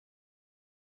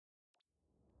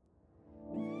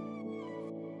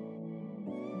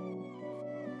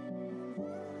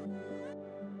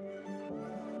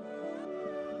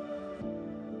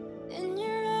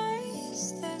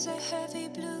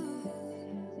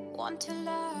Want to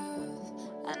love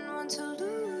and want to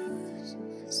lose.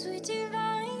 Sweet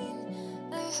divine,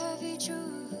 the heavy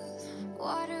truth.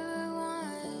 Water or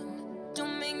wine,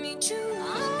 don't make me choose. I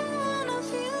wanna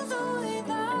feel the way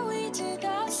that we did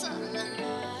that summer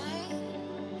night.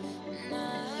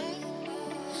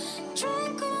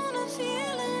 Drunk on a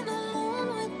feeling alone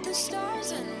with the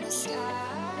stars in the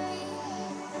sky.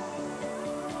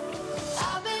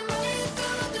 I've been running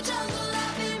through the jungle,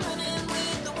 I've been running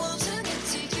with the wolves to get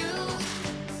to you,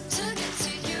 to get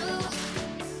to you.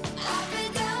 I've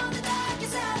been down the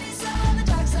darkest alleys on the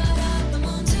dark side of the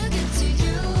moon to get to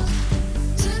you,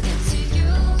 to get to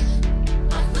you.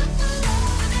 I'm not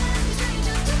alone and every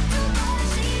stranger took too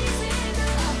much easy to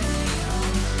love for you,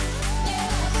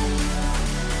 yeah, for you.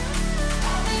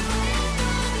 I've been running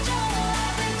through the jungle,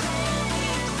 I've been crawling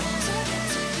with the wolves to get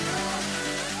to you,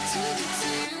 to get to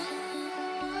you.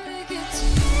 Get to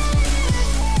you.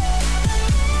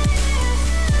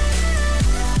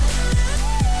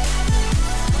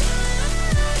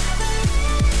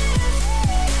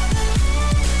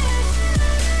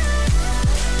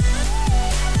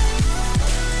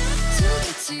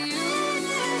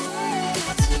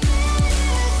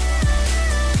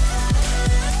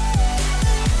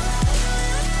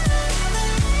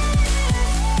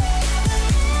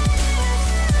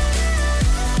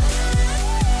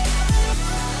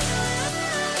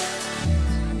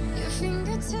 Your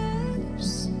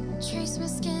fingertips trace my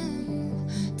skin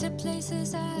to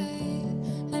places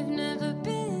I've never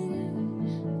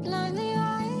been. Blindly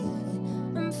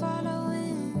I'm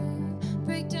following.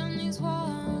 Break down these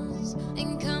walls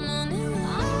and come on in.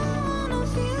 I wanna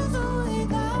feel the way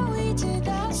that we did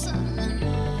that summer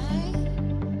night.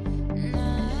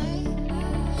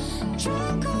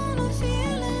 Drunk on a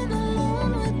feeling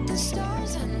alone with the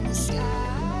stars in the sky.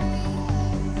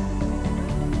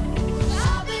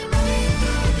 I've been running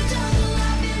through the jungle,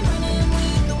 I've been running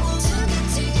with the wolves to get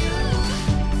to you,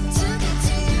 to get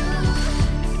to you.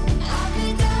 I've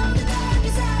been down the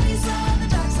darkest alleys on the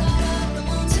dark side of the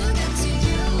moon to get to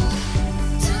you,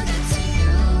 to get to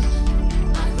you.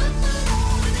 I'm not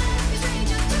alone and every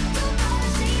stranger took too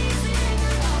much easy to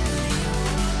love for you,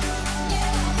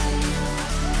 yeah, for you.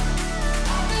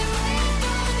 I've been running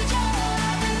through the jungle,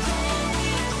 I've been crawling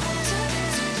with the wolves to get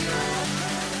to you,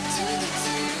 to get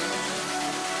to you.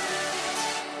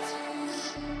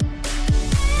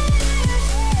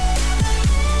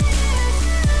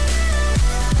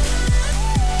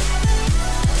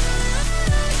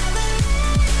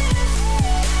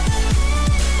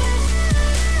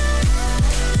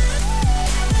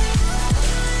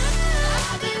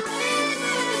 I've been running through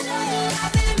the jungle,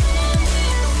 I've been running with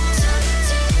the wolves to get to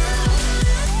you,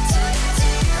 to get to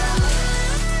you.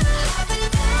 I've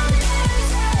been down the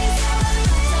darkest alleys on the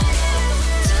dark side of the moon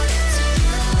to get to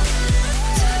you,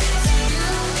 to get to you.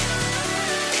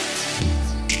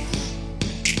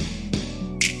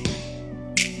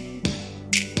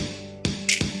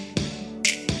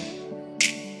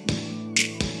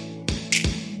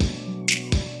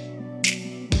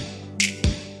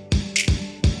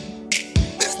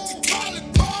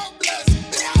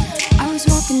 I was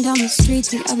walking down the street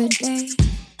the other day,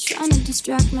 trying to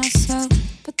distract myself,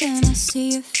 but then I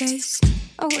see your face.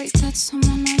 Oh wait, that's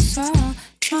someone I saw.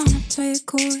 Trying to play it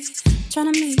coy,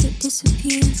 trying to make it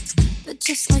disappear. But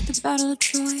just like the Battle of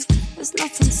Troy, there's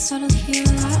nothing subtle here.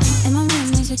 In my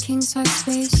room there's a king-size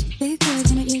space, bigger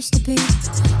than it used to be.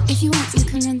 If you want, you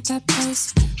can rent that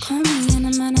place. Call me an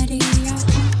amenity, yeah.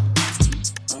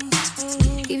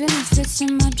 Even if it's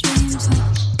in my dreams.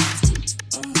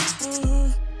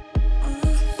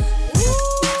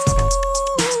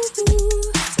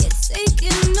 It's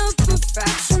taking up a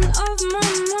fraction of my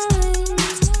mind.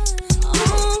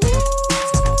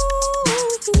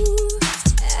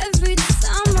 Every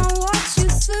time I watch you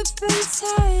slipping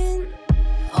tight.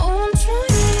 Oh, I'm trying.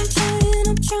 Oh,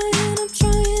 I'm trying.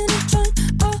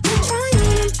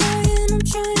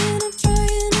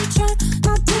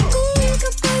 Not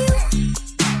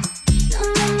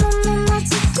to think about you. No, not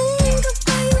to think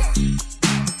about you.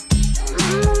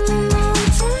 No, I'm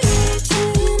trying.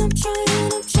 I'm trying.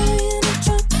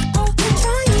 Oh, I'm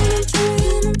trying.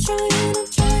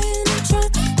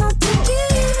 Not to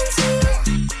give in to you.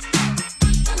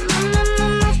 No,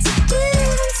 not to give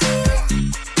in to you.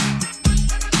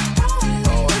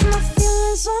 Oh, with my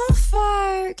feelings on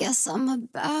fire, guess I'm a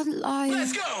bad liar.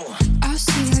 Let's go! I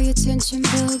see how your tension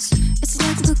builds. It's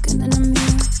like looking in a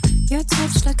mirror. Your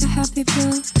touch like a happy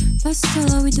pill, but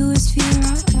still all we do is fear.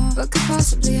 What could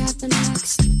possibly happen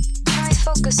next? Can we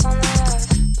focus on the love?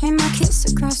 Paint my kiss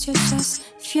across your chest.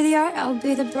 If you're the art, I'll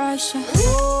be the brush. Ooh,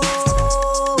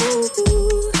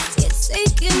 it's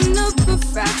taking up a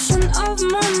fraction of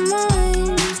my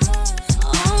mind.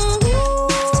 Oh,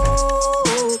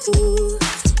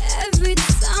 every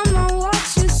time I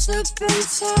watch you slip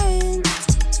inside.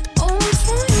 Oh, I'm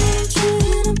trying, I'm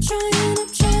trying, I'm trying, I'm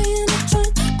trying, I'm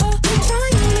trying. Oh, I'm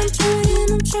trying, I'm trying,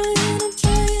 I'm trying, I'm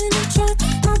trying, I'm trying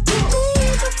not to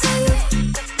think of you.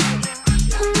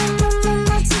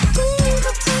 Not to think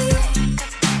of you. I'm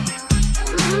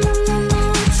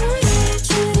trying, I'm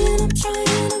trying, I'm trying, I'm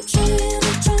trying, I'm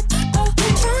trying. Oh,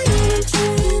 I'm trying, I'm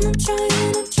trying, I'm trying, I'm trying,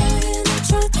 I'm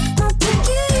trying not to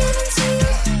give in to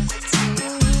you.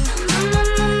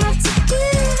 Not to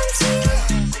give in to you.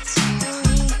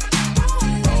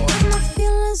 With my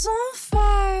feelings on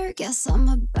fire, guess I'm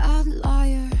a bad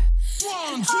liar.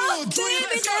 1, 2, 3,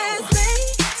 let's go.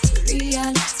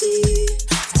 Reality,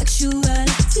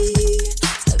 actuality,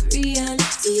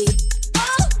 reality.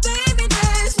 Oh, baby,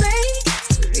 there's me.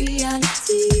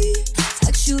 Reality,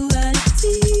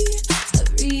 actuality,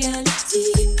 reality.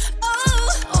 Oh,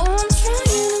 I'm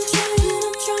trying, I'm trying,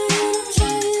 I'm trying, I'm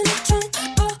trying, I'm trying.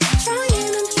 Oh, I'm trying,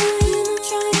 I'm trying, I'm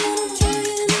trying, I'm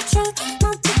trying, I'm trying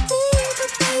not to think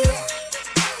of you.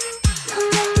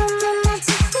 Not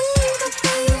to think of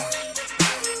you.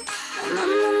 No,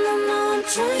 I'm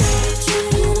trying, I'm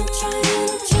trying, I'm trying,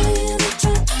 I'm trying, I'm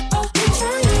trying. Oh, I'm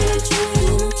trying, I'm trying,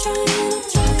 I'm trying, I'm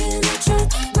trying, I'm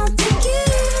trying not to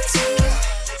give in to you.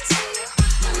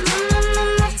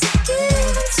 Not to give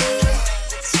in to you.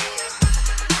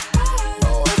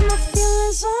 Oh, with my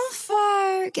feelings on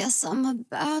fire, guess I'm a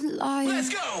bad liar. Let's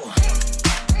go.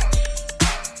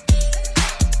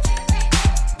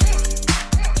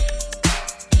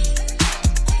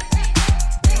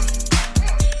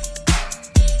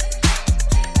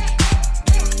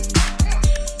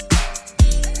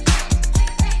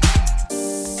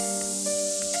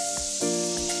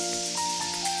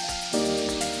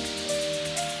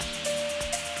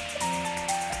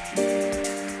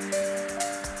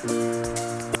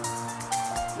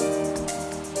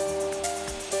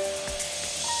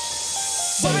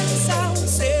 Once I was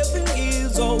 7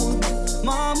 years old,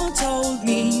 Mama told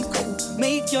me, go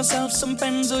make yourself some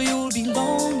friends or you'll be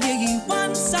lonely.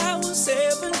 Once I was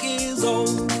 7 years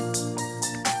old.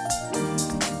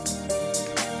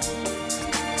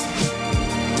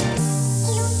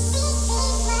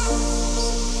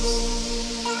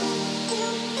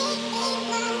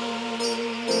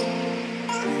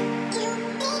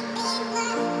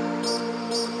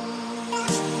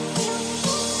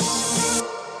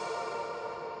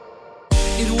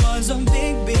 It was a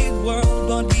big, big world,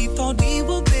 but we thought we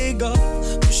were bigger.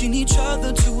 Pushing each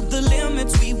other to the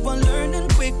limits, we were learning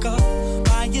quicker.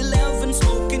 By 11,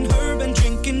 smoking herb and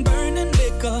drinking burning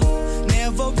liquor.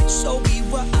 Never rich, so we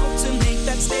were out to make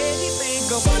that steady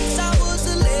figure. Once I was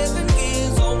 11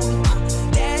 years old, my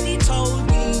daddy told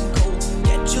me, go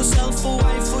get yourself a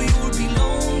wife or you'll be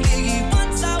lonely.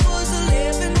 Once I was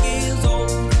 11 years old.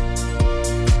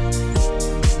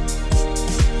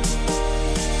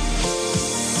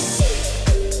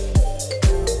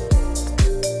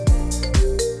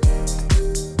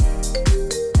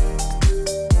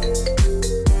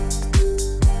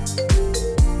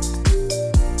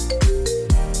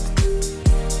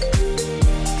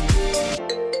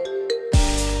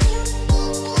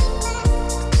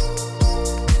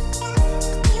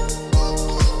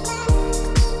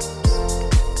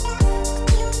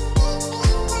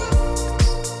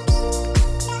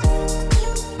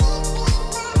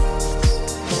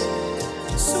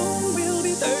 Soon we'll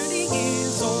be 30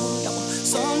 years old. Our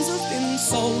songs have been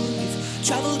sold. We've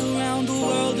traveled around the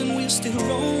world and we're still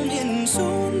roaming.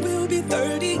 Soon we'll be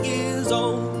 30 years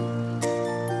old.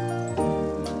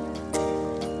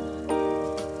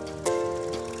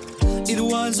 It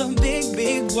was a big,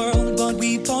 big world, but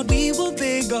we thought we were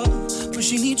bigger.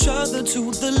 Pushing each other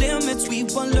to the limits, we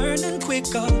were learning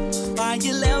quicker. By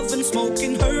 11,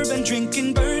 smoking herb and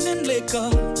drinking burning liquor.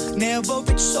 Never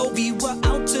rich, so we were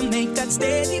out to make that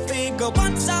steady figure.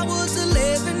 Once I was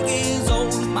 11 years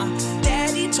old, my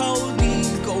daddy told me,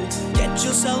 go get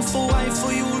yourself a wife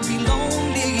or you'll be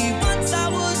lonely. Once I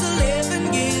was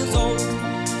 11 years old.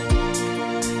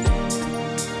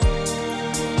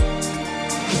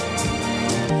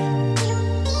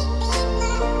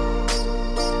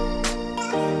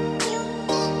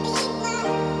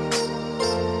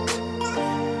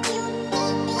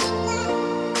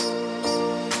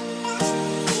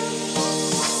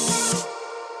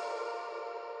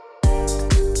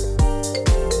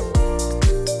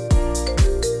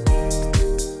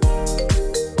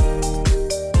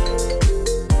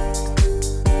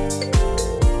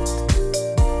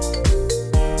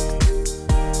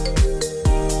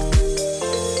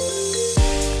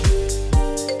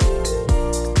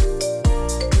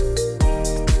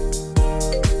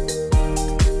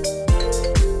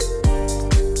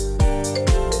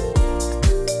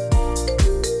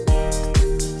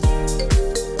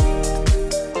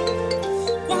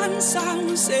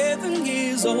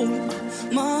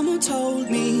 told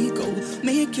me, go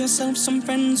make yourself some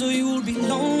friends or you'll be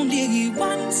lonely.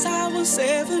 Once I was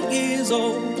 7 years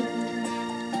old.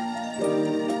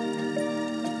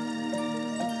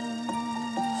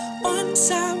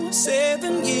 Once I was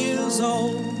 7 years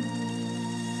old.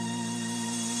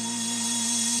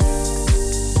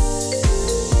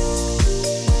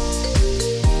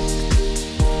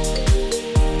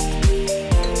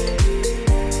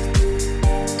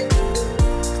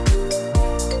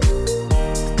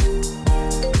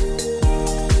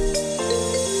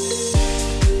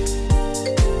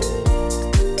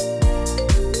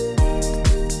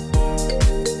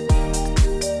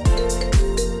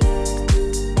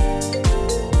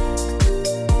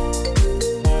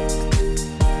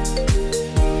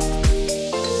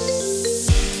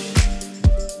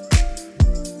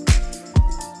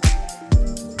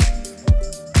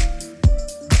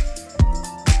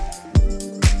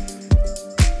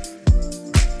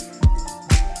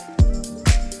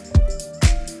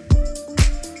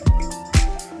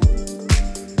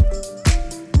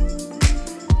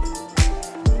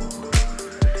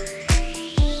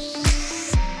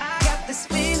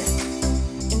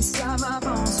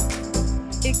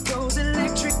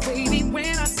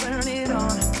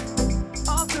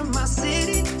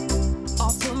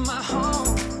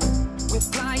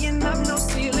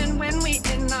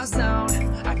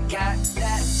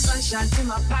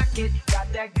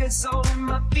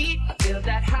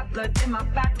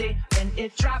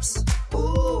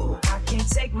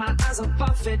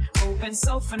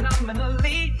 So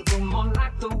phenomenally, the room on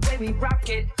like the way we rock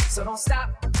it. So don't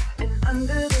stop. And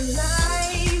under the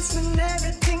lights, when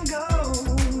everything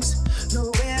goes,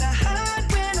 nowhere to hide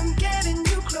when I'm getting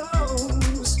you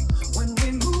close. When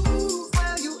we move,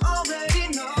 well, you already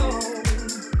know.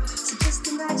 So just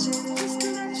imagine.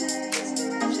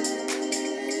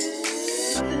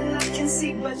 Nothing I can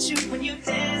see but you when you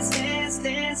dance, dance,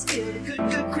 dance. Feel the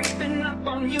good creeping up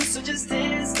on you. So just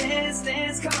dance, dance,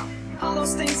 dance. Come on. All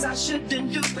those things I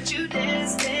shouldn't do, but you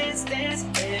dance, dance, dance.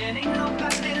 And ain't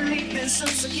nobody leaving soon,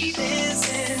 so keep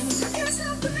dancing. I can't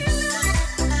stop the feeling.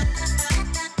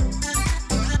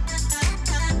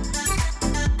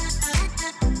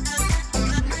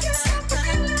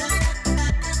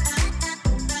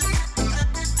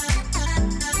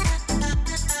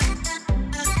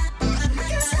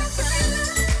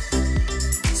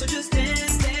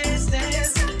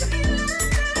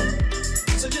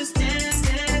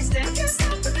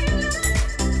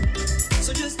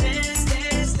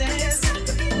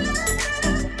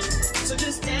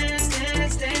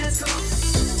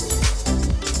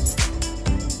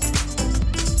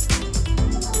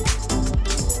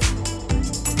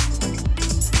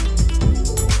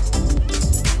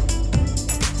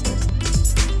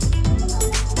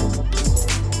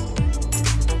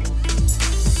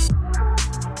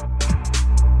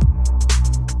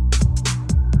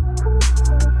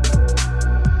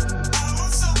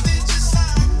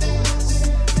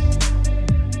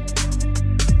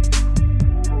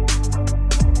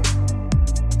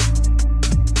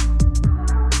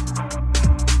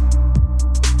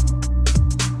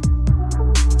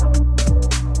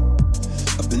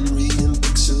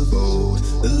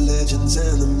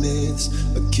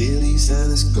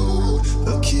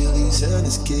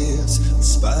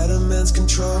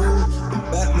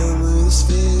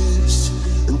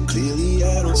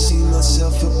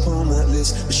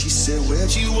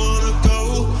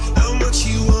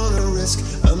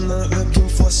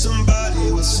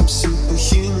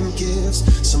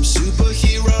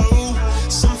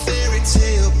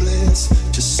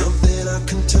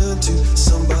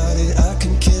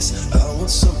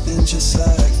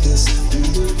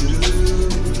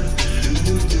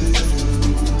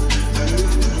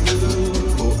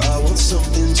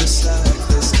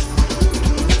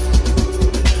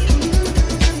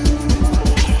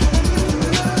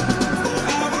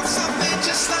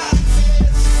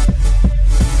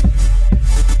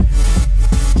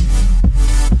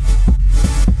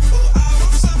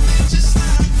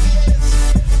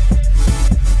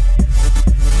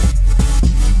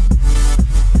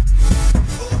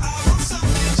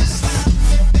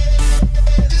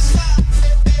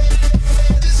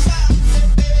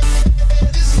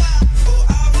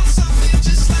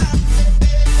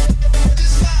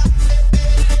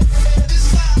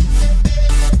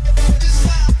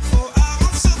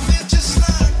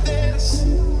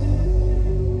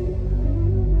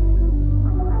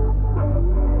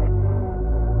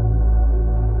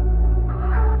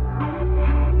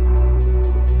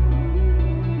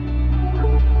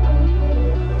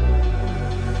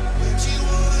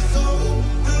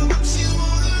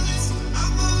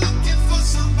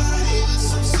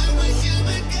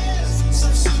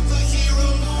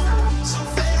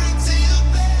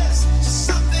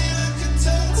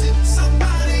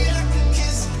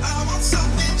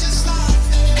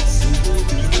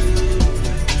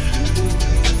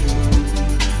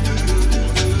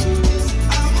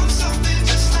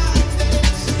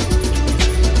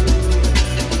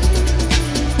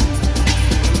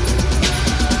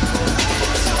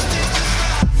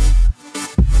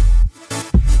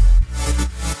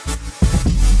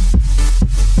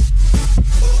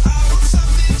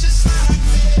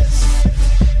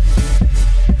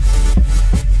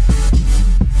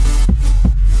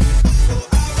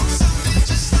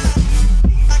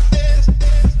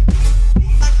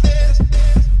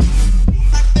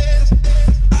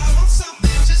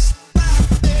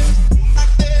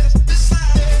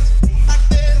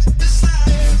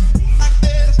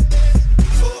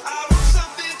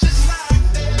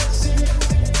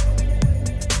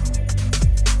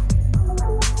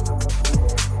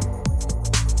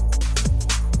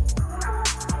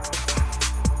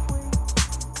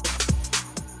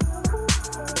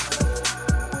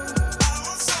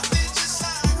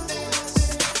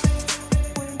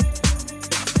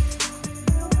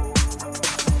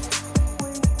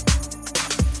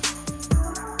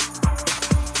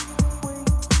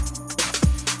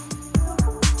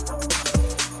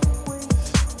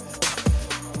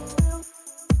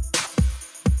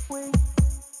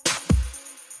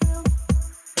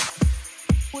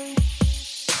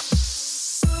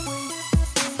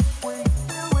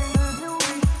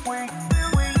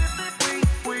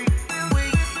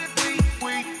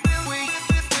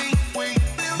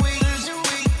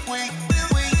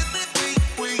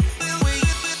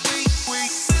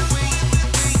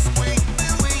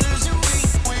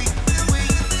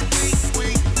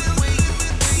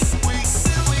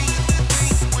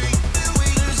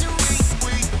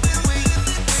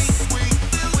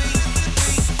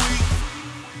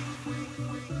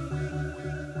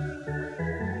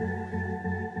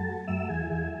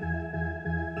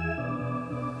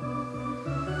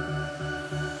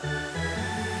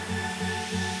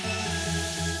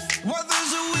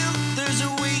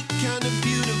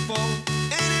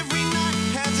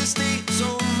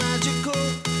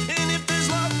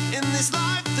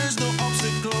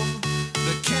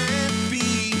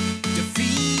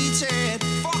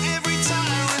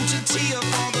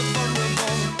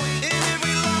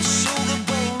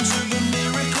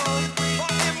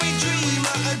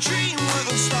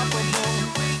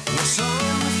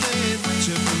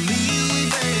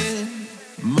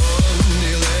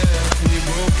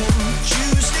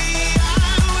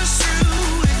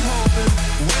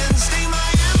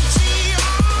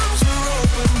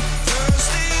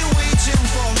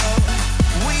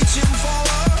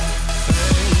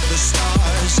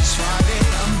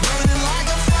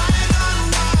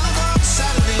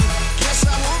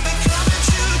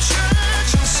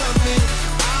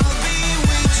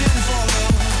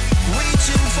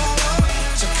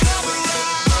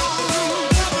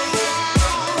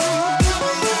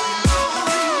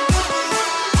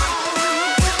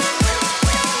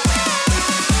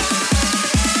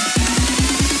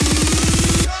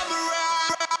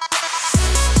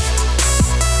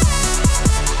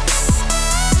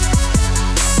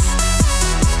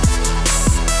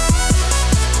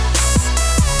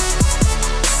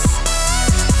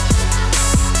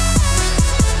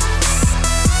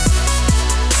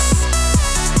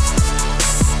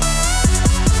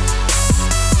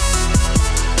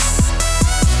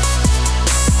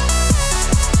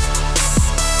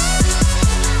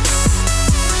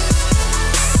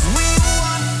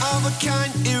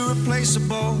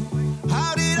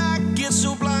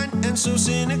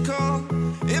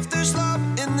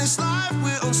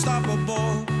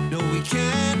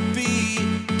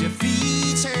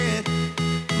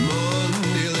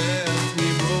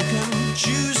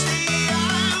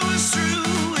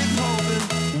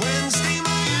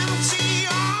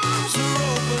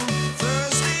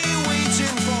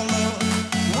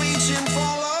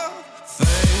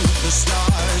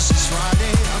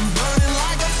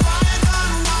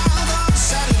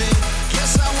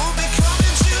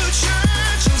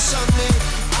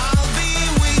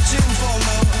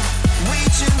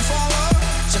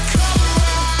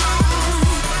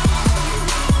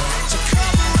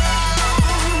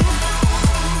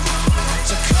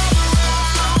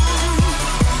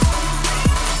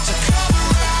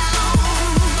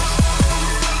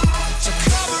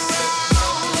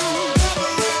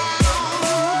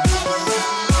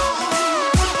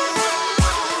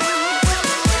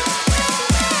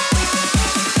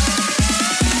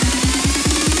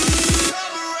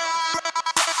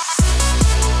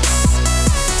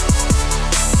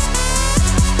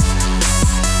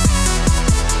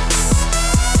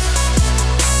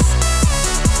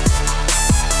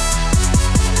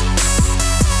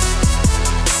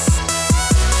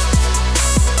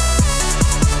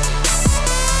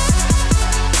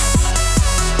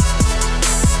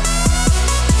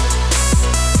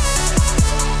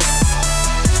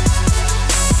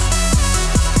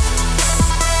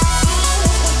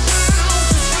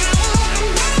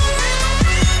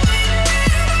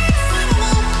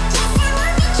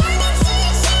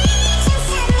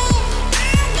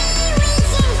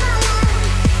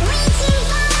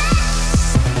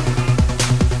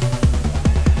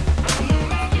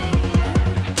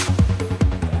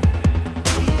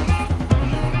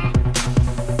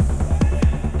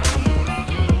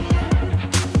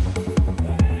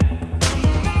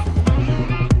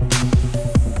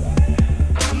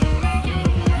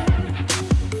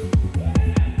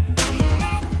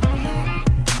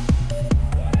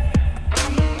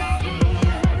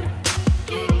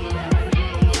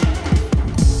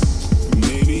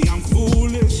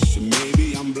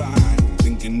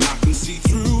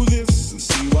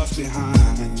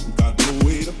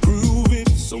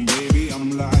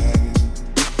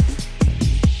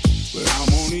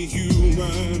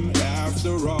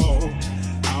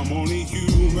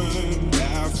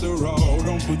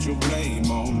 put your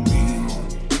blame on me.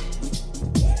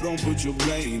 Don't put your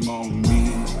blame on me.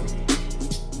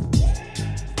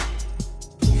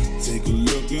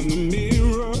 in the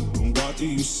mirror, what do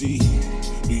you see?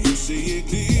 Do you see it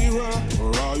clearer,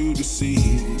 or are you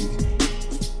deceived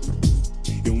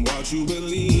in what you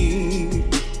believe?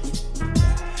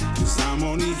 'Cause I'm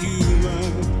only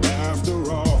human after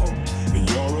all, and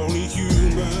you're only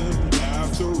human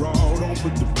after all. Don't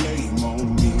put the blame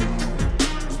on me.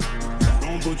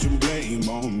 Don't put your blame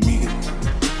on me.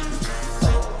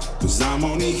 'Cause I'm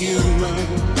only human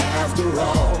after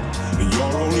all, and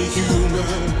you're only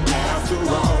human after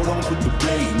all. Don't put the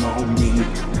blame on me.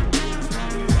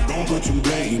 Don't put your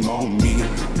blame on me.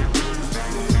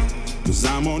 'Cause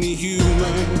I'm only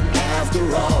human after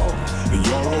all, and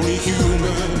you're only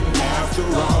human after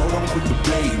all. Don't put the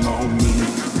blame on me.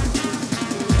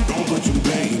 Don't put your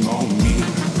blame on me.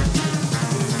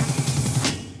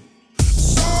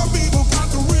 Some people got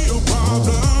the real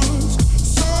problems.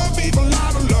 Some people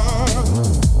out of love.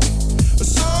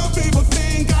 Some people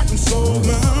think I can solve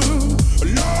them.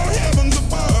 Lord heavens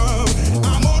above,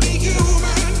 I'm only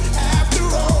human after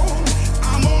all.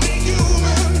 I'm only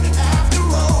human after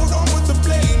all. Don't put the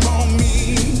blame on me.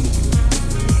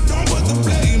 Don't put the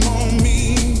blame on me.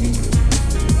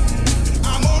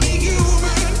 I'm only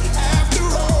human after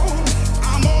all.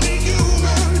 I'm only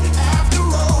human after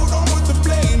all. Don't put the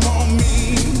blame on me.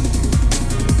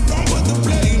 Don't put the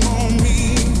blame on me.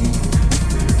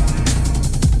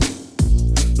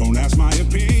 Don't ask my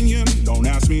opinion, don't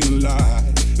ask me to lie,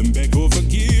 and beg for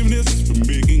forgiveness for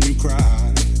making you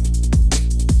cry,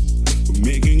 for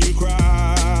making you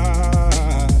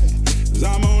cry. 'Cause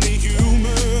I'm only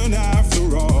human after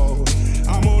all.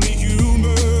 I'm only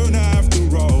human after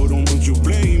all. Don't put your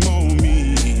blame on me.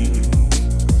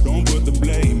 Don't put the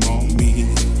blame on me.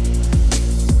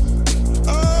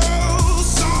 Oh,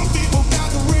 some people got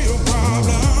the real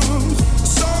problems.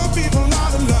 Some people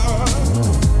out of love.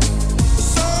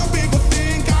 Some people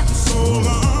think I can solve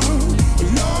them.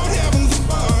 Lord heavens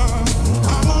above,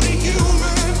 I'm only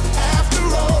human after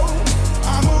all.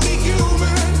 I'm only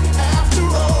human after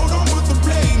all. Don't put the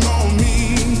blame on me.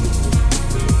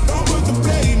 Don't put the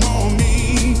blame on me.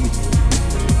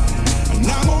 And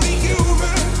I'm only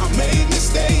human. I made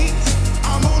mistakes.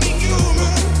 I'm only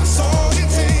human. That's all it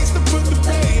takes to put the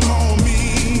blame on me.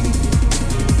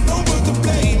 Don't put the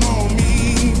blame on me.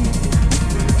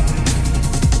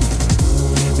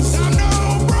 'Cause I'm no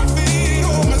prophet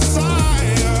or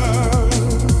Messiah.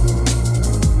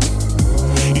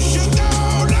 You should go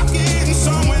looking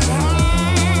somewhere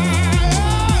higher.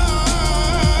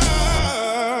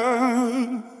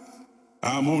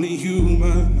 I'm only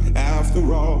human after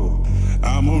all.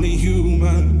 I'm only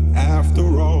human after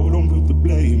all. Don't put the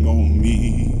blame on me.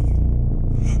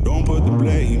 Don't put the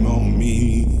blame on me.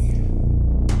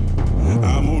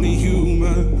 I'm only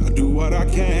human. I do what I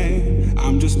can.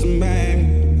 I'm just a man.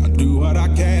 I do what I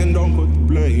can. Don't put the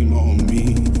blame on me.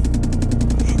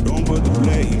 Don't put the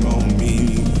blame on me.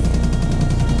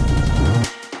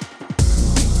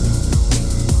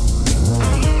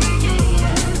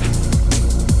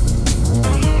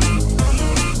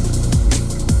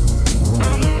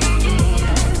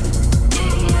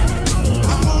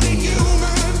 I'm only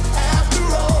human after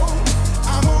all.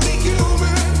 I'm only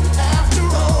human after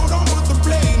all. Don't put the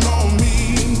blame on me.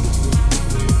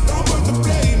 Don't put the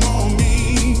blame on me.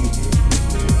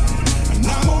 And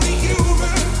I'm only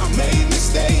human. I made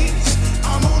mistakes.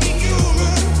 I'm only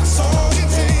human. That's all it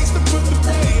takes to put the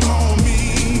blame on me.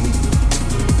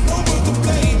 Don't put the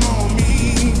blame on me.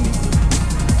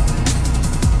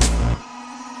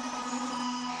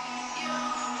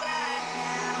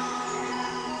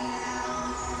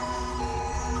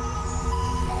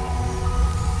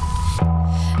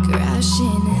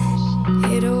 Crashing,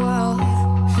 hit a wall.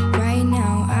 Right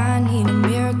now, I need a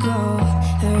miracle.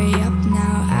 Hurry up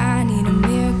now, I need a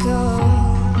miracle.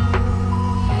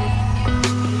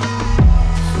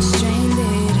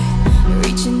 Stranded,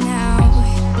 reaching out.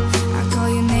 I call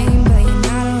your name, but you're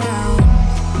not around.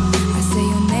 I say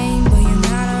your name, but you're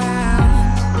not around.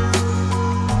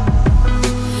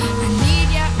 I need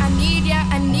ya, I need ya,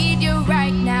 I need you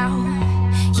right now.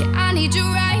 Yeah, I need you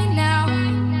right now.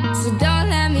 So don't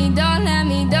let me down.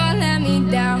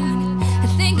 I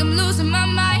think I'm losing my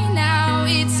mind now.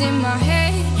 It's in my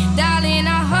head, darling.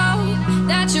 I hope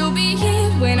that you'll be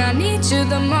here when I need you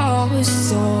the most.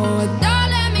 So don't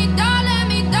let me down. Don't let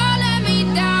me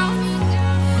down.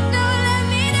 Don't let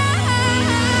me down.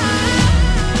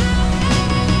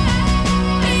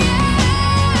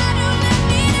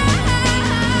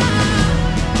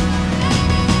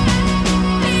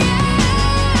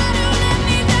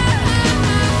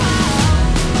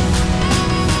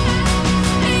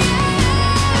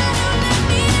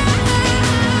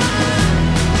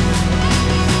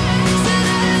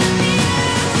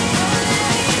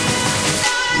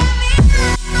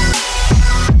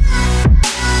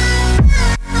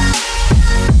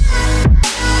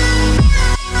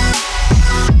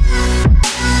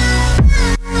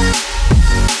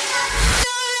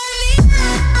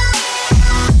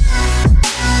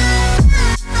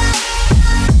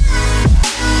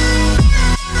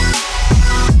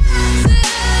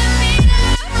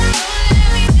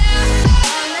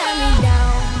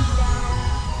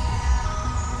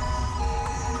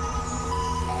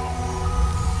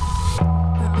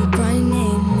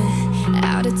 running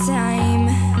out of time.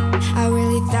 I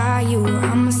really thought you were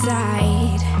on my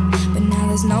side, but now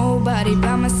there's nobody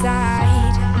by my side.